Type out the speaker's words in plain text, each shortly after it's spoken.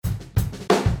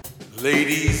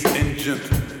Ladies and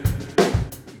gentlemen,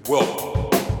 welcome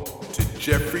to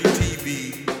Jeffrey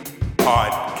TV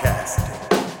Podcasting.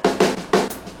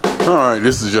 Alright,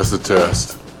 this is just a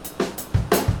test.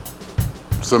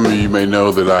 Some of you may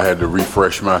know that I had to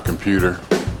refresh my computer.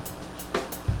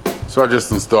 So I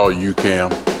just installed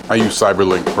UCam. I use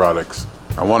Cyberlink products.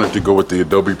 I wanted to go with the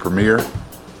Adobe Premiere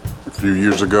a few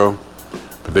years ago,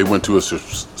 but they went to a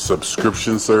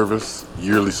subscription service,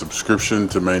 yearly subscription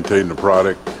to maintain the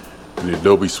product, and the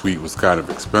Adobe suite was kind of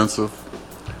expensive.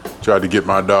 Tried to get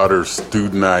my daughter's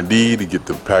student ID to get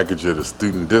the package at a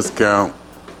student discount.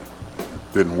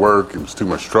 Didn't work, it was too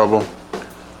much trouble.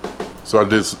 So I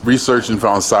did research and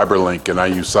found Cyberlink, and I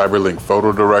use Cyberlink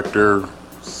Photo Director,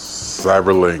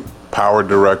 Cyberlink Power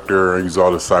Director. I use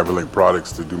all the Cyberlink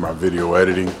products to do my video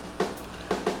editing.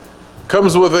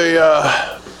 Comes with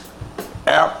a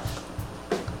app,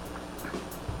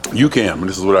 UCam, and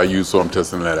this is what I use, so I'm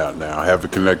testing that out now. I have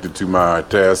it connected to my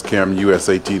Tascam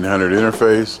US1800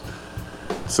 interface.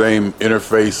 Same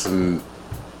interface and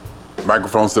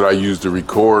microphones that I use to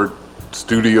record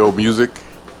studio music.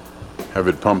 Have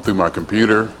it pumped through my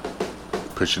computer,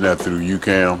 pushing that through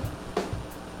UCam.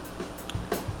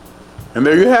 And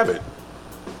there you have it.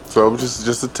 So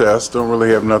just a test. Don't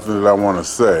really have nothing that I want to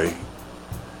say.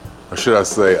 Or should I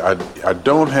say, I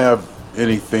don't have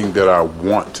anything that I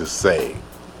want to say.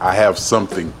 I have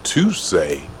something to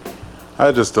say.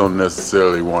 I just don't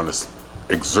necessarily want to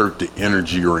exert the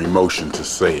energy or emotion to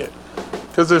say it.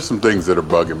 Because there's some things that are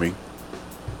bugging me.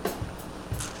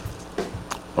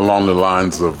 Along the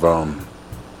lines of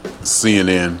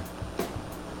CNN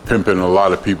pimping a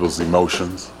lot of people's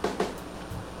emotions.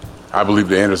 I believe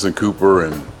that Anderson Cooper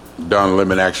and Don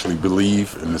Lemon actually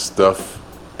believe in the stuff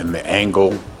and the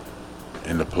angle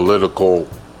and the political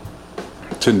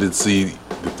tendency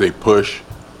that they push.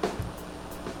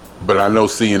 But I know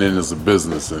CNN is a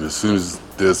business, and as soon as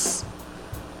this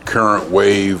current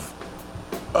wave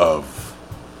of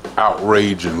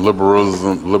outrage and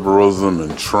liberalism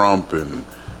and Trump and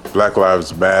Black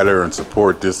Lives Matter and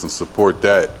support this and support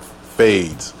that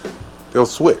fades, they'll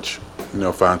switch and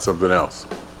they'll find something else.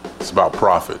 It's about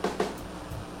profit.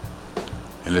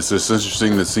 And it's just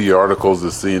interesting to see articles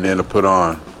that CNN will put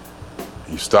on.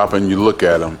 You stop and you look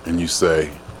at them and you say,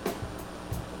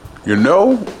 you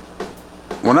know,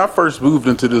 when I first moved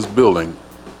into this building,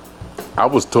 I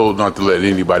was told not to let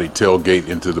anybody tailgate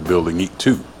into the building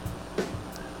too.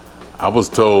 I was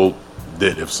told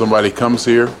that if somebody comes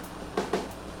here,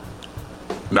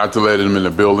 not to let them in the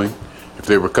building. If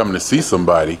they were coming to see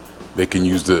somebody, they can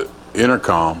use the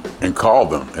intercom and call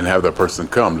them and have that person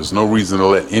come. There's no reason to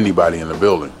let anybody in the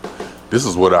building. This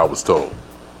is what I was told.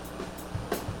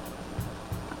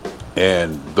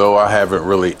 And though I haven't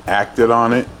really acted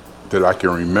on it that I can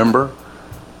remember,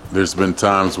 there's been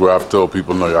times where I've told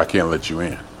people, no, I can't let you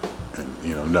in.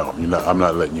 And no, I'm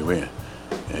not letting you in.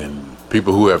 And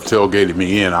people who have tailgated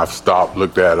me in, I've stopped,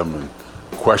 looked at them and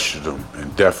questioned them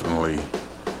and definitely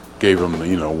gave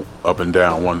them, up and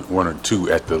down one or two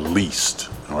at the least,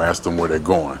 or asked them where they're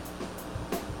going.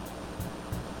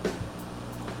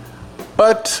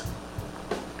 But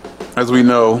as we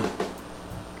know,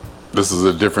 this is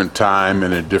a different time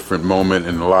and a different moment,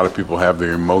 and a lot of people have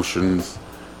their emotions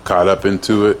caught up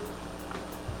into it.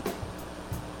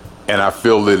 And I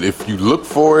feel that if you look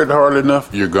for it hard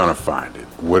enough, you're gonna find it,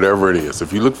 whatever it is.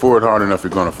 If you look for it hard enough,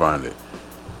 you're gonna find it.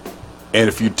 And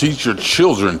if you teach your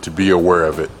children to be aware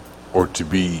of it, or to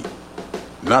be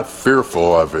not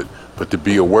fearful of it, but to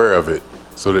be aware of it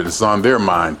so that it's on their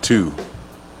mind too,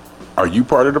 are you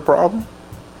part of the problem?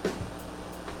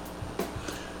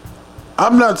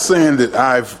 I'm not saying that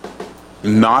I've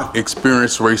not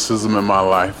experienced racism in my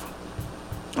life.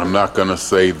 I'm not going to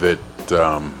say that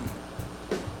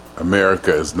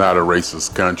America is not a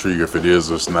racist country. If it is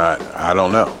or it's not, I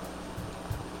don't know.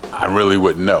 I really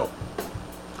wouldn't know.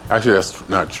 Actually, that's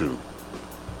not true.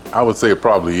 I would say it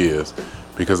probably is,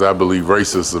 because I believe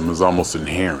racism is almost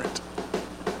inherent.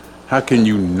 How can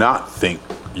you not think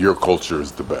your culture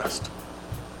is the best?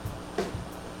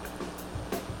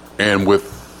 And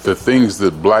with the things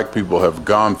that black people have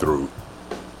gone through,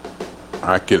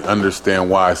 I can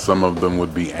understand why some of them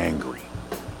would be angry,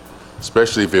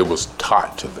 especially if it was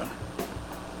taught to them.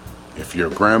 If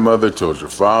your grandmother told your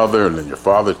father and then your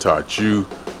father taught you,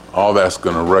 all that's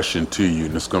going to rush into you,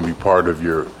 and it's going to be part of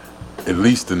your, at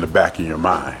least in the back of your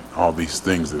mind, all these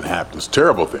things that happen. It's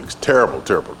terrible things, terrible.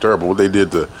 What they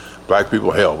did to black people,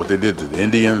 hell, what they did to the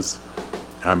Indians.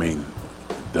 I mean,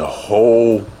 the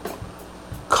whole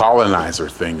colonizer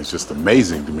thing is just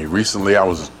amazing to me. Recently, I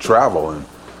was traveling,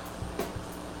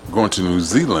 going to New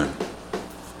Zealand,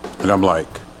 and I'm like,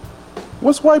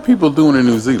 what's white people doing in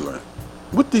New Zealand?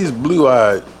 what these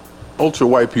blue-eyed,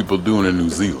 ultra-white people doing in New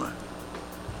Zealand?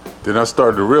 Then I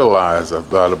started to realize, I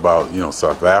thought about,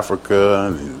 South Africa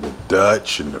and the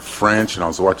Dutch and the French, and I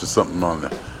was watching something on the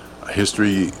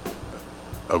history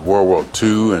of World War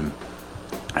II and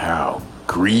how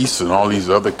Greece and all these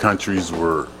other countries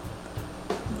were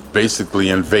basically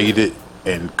invaded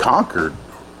and conquered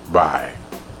by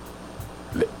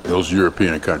those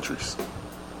European countries.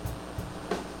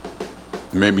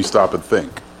 It made me stop and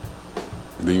think.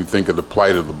 And then you think of the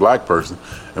plight of the black person.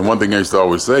 And one thing I used to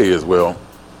always say is, well,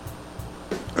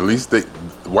 at least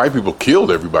white people killed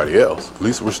everybody else. At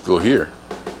least we're still here.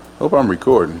 Hope I'm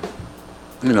recording.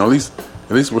 At least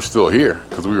we're still here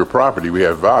because we were property. We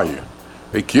have value.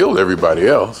 They killed everybody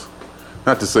else.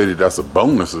 Not to say that that's a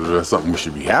bonus or that's something we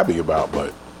should be happy about,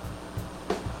 but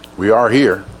we are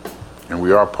here and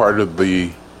we are part of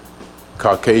the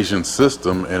Caucasian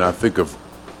system. And I think of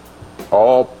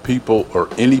all people or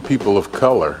any people of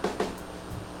color,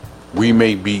 we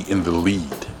may be in the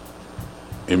lead.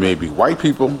 It may be white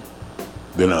people,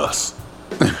 then us.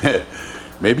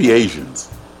 Maybe Asians.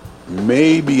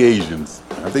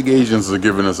 I think Asians are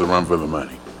giving us a run for the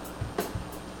money.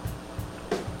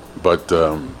 But,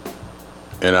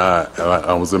 and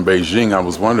I was in Beijing, I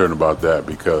was wondering about that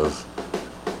because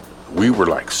we were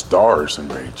like stars in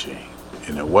Beijing.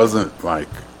 And it wasn't like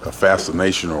a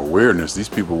fascination or weirdness. These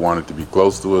people wanted to be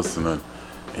close to us and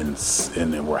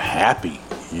they were happy,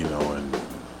 and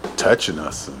touching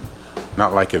us. And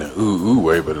not like in an ooh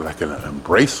way, but like in an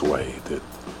embrace way that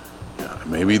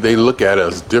maybe they look at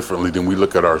us differently than we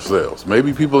look at ourselves.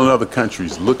 Maybe people in other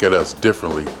countries look at us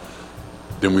differently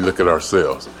than we look at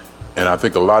ourselves. And I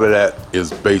think a lot of that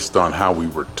is based on how we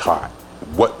were taught,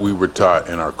 what we were taught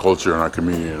in our culture, in our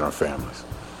community, in our families.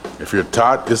 If you're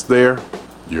taught it's there,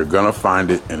 you're gonna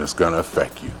find it and it's gonna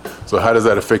affect you. So how does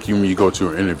that affect you when you go to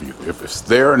an interview? If it's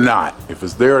there or not,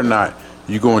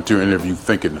 you go into an interview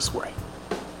thinking this way.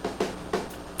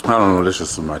 I don't know, that's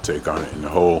just my take on it and the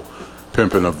whole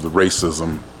pimping of the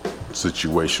racism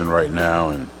situation right now.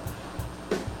 And,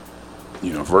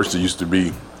 first it used to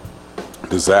be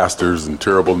disasters and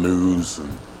terrible news,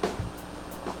 and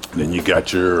then you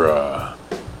got your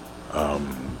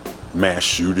mass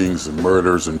shootings and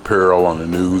murders and peril on the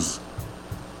news,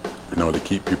 to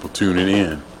keep people tuning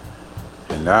in.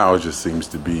 And now it just seems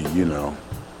to be,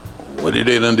 what did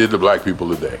they done did to black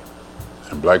people today?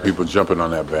 And black people jumping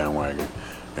on that bandwagon.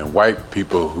 And white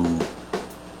people who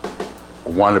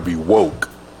want to be woke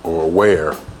or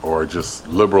aware or just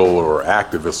liberal or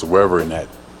activists or wherever in that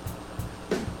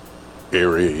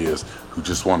area is, who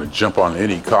just want to jump on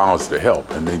any cause to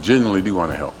help. And they genuinely do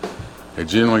want to help. They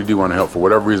genuinely do want to help for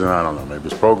whatever reason. I don't know. Maybe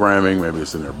it's programming, maybe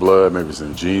it's in their blood, maybe it's in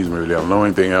their genes, maybe they don't know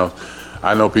anything else.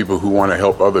 I know people who want to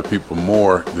help other people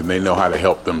more than they know how to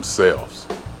help themselves.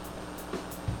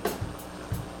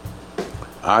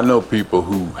 I know people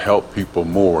who help people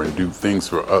more and do things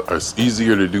for it's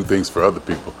easier to do things for other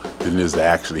people than it is to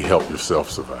actually help yourself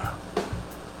survive.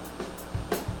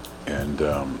 And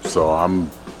so I'm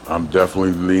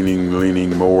definitely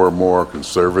leaning more and more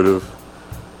conservative.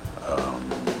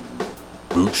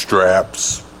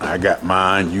 Bootstraps, I got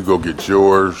mine, you go get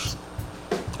yours.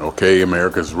 Okay,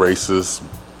 America's racist.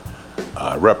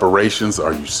 Reparations,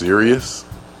 are you serious?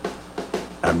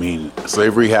 I mean,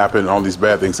 slavery happened, all these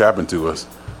bad things happened to us.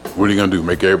 What are you gonna do,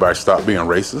 make everybody stop being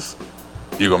racist?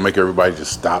 You're gonna make everybody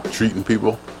just stop treating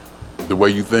people the way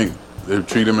you think they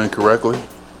treat them incorrectly?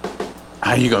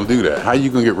 How you gonna do that? How you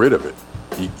gonna get rid of it?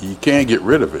 You can't get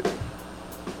rid of it.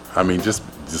 I mean, just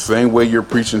the same way you're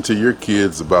preaching to your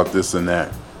kids about this and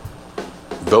that,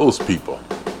 those people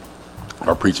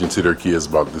are preaching to their kids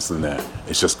about this and that.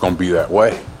 It's just gonna be that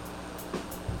way.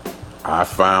 I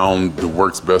found the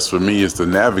works best for me is to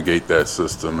navigate that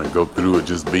system and go through it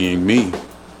just being me.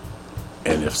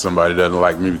 And if somebody doesn't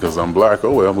like me because I'm black,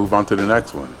 oh well, move on to the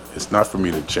next one. It's not for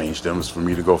me to change them, it's for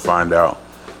me to go find out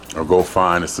or go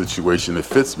find a situation that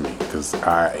fits me, because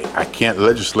I can't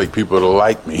legislate people to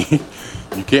like me.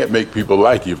 You can't make people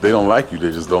like you. If they don't like you,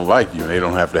 they just don't like you, and they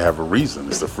don't have to have a reason.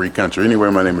 It's a free country. Anyway,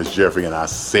 my name is Jeffrey, and I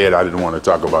said I didn't want to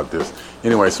talk about this.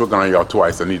 Anyway, spoken on y'all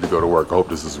twice. I need to go to work. I hope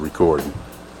this is recording,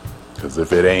 because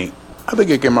if it ain't, I think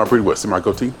it came out pretty well. See my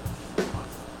goatee?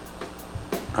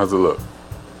 How's it look?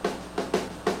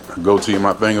 My goatee and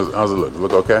my thing, how's it look?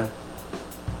 Look okay?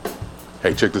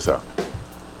 Hey, check this out.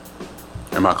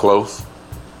 Am I close?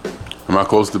 Am I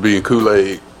close to being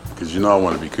Kool-Aid? Because you know I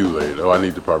want to be Kool-Aid. Oh, I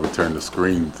need to probably turn the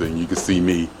screen thing. You can see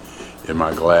me in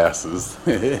my glasses.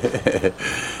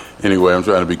 Anyway, I'm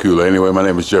trying to be Kool-Aid. Anyway, my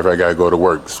name is Jeffrey. I got to go to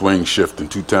work. Swing shifting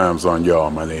 2 times on y'all.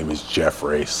 My name is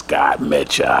Jeffrey Scott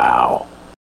Mitchell.